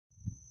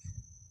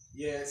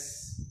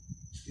Yes,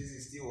 this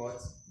is still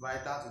what?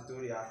 Vital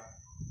tutorial.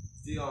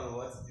 Still on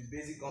what? The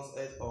basic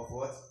concept of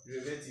what?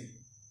 Derivative.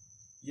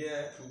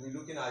 Here we'll be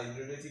looking at the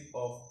derivative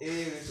of a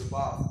raised to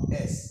power of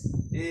s.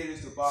 A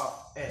raised to power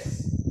of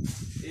s.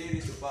 A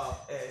raised to power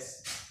of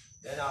s.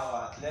 Then I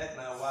will let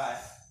my y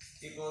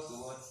equals to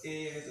what?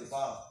 A raised to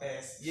power of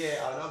s. Here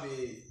I will not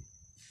be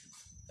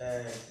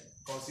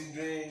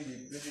considering the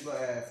principle,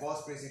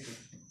 first principle.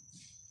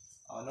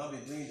 I will not be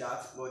doing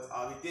that, but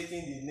I will be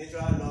taking the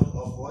natural log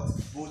of what?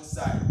 Both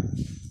sides.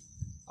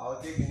 I will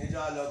take the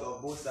natural log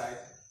of both sides,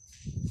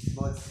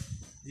 but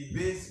the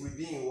base will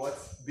be in what?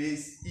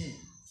 Base e.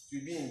 It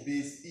will be in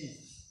base e.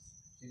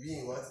 It will be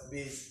in what?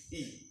 Base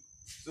e.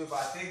 So if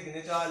I take the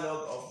natural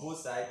log of both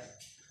sides,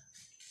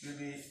 it will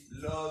be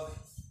log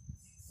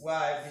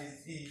y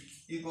base e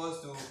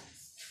equals to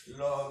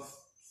log as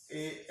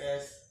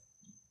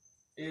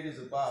a raised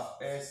to the power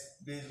of s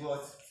base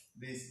what?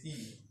 Base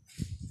e.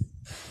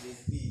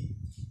 Base e.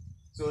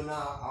 So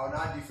now I will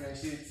now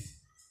differentiate.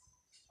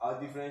 I'll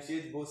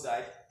differentiate both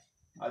sides.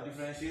 I'll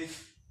differentiate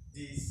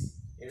this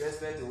in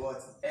respect to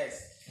what?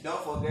 S.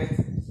 Don't forget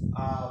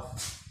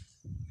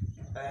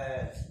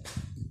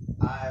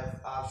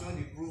I've shown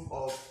the proof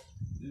of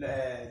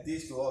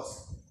this to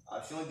us.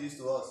 I've shown this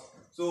to us.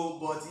 So,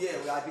 but here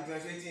we are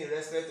differentiating in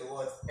respect to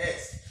what?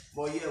 S.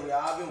 But here we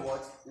are having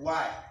what?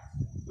 Y.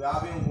 We are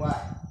having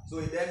y. So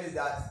it then means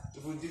that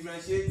if we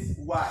differentiate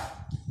y,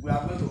 we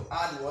are going to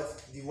add what?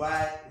 The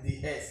y,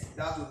 the s.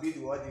 That will be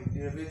the what? The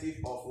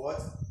derivative of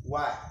what?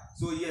 Y.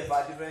 So here if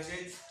I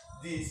differentiate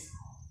this,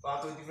 we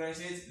have to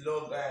differentiate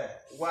log y.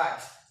 We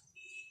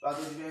have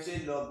to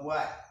differentiate log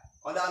y.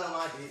 Under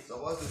normal day, it's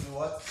supposed to be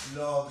what?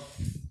 Log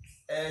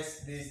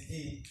s base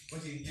e,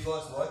 which will give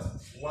us what?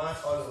 1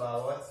 all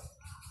over what?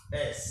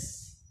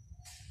 S.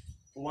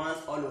 1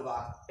 all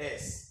over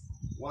s.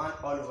 1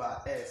 all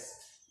over s.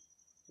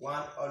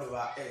 1 all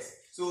over s.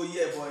 So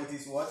here, but it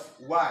is what?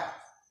 Y.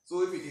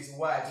 So if it is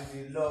y, it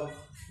will be log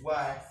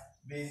y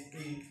base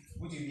e,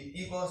 which will be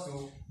equals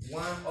to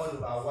 1 all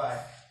over y,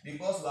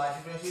 because we are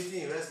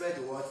differentiating in respect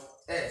to what?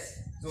 S.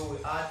 So we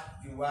add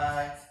the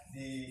y,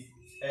 the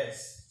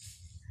s.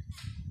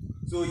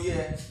 So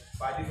here,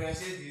 if I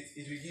differentiate this,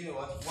 it will give me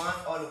what?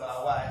 1 all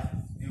over y,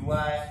 the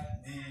y,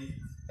 the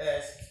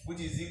s, which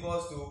is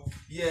equals to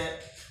here.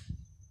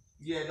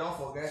 Here, don't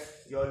forget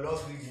your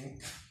logarithm.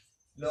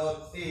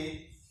 Log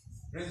a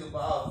raised to the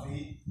power of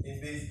b in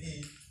base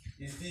e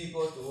is still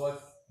equal to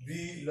what?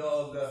 B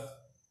log a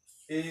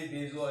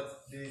base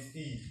what? Base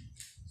e.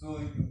 So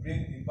if you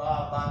bring the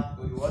power back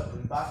to the what? To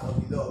the back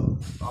of the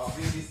log, I'll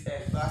bring this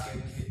s back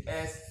and it will be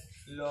s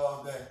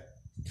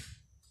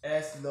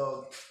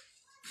log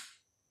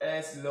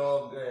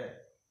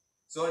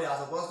sorry, I'm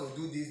supposed to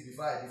do this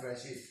before I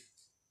differentiate,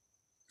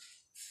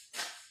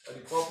 for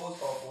the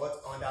purpose of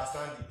what?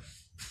 Understanding.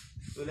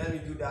 So let me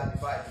do that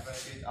before I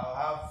differentiate. I'll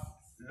have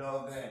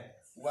log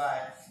y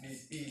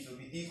base e to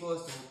be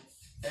equals to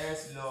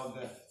s log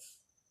a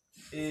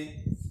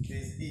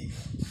base e.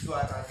 So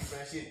I can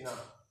differentiate now.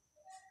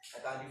 I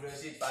can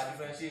differentiate. If I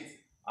differentiate,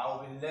 I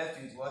will be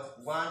left with what?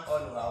 1 all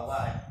over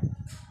y,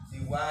 the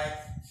y,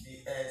 the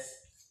s,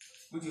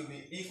 which will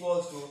be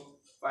equals to,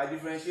 if I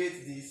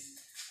differentiate this,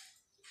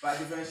 if I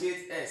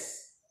differentiate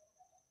s,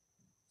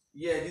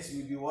 here this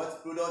will be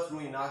what? Product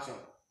rule in action.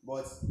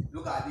 But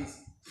look at this.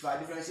 If I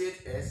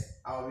differentiate s,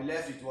 I will be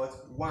left with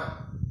what? 1.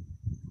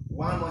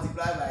 1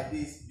 multiplied by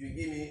this, you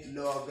give me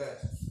log a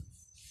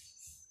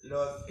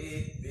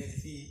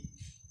base e.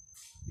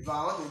 If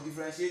I want to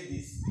differentiate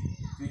this,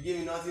 you give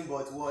me nothing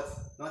but what?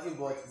 Nothing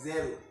but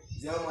 0.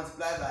 0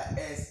 multiplied by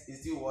s is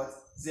still what?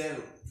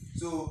 0.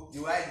 So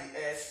the y the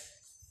s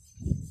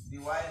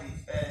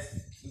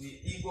will be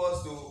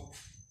equals to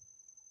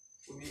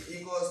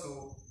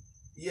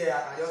here I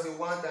can just say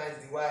 1 times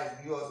the y will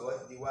give us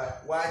what? The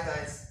y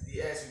times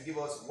the s will give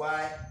us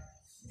y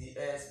the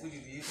s, which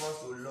will be equals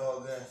to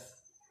log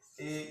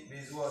a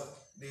base what?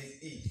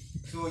 Base e.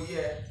 So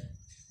here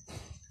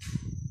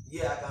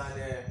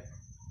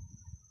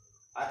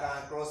I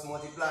can cross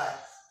multiply,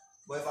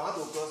 but if I want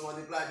to cross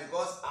multiply,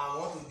 because I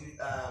want to do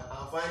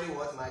I'm finding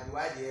what my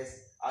dy dx,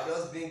 I'll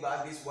just bring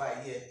back this y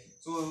here.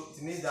 So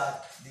it means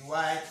that the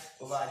y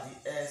over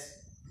the s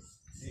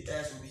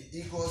will be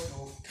equal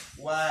to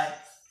y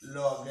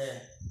log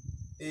a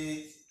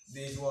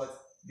base what?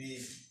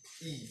 Base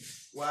e.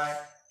 Y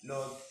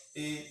log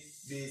a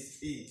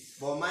base e.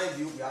 But mind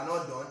you, we are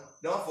not done.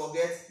 Don't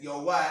forget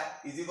your y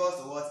is equal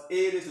to what?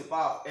 A raised to the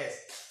power of s.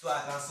 So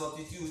I can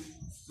substitute.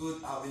 So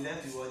I'll be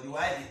left with what? The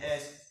y the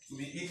s will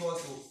be equal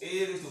to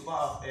a raised to the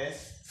power of s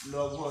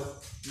log what?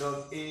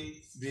 Log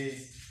a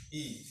base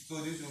e.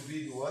 So this will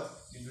be the what?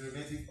 The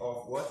derivative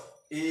of what?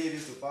 A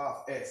raised to the power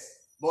of s.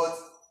 But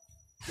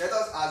let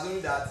us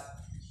assume that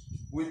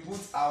we put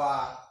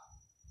our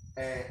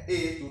a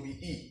to be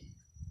e.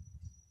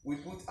 We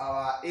put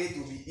our a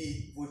to be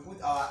e. We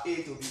put our a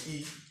to be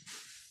e.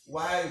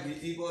 Y will be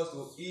equals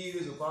to e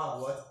raised to the power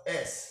of what?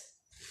 S.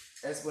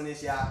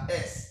 Exponential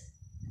s.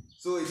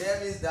 So it then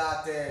means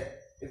that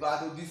if I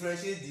have to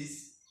differentiate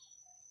this,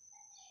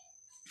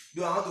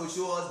 Do I want to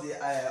show us the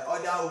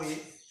other way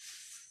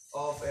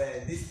of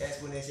this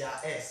exponential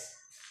s?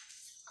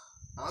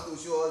 I want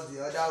to show us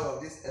the other way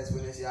of this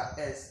exponential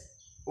s.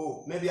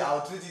 Oh, maybe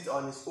I'll treat it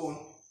on its own.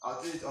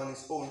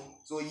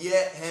 So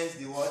here, hence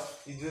the what?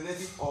 The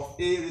derivative of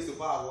a raised to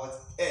power what?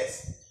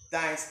 S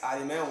times I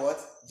remain what?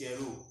 0.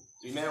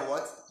 Remain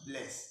what?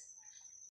 Less.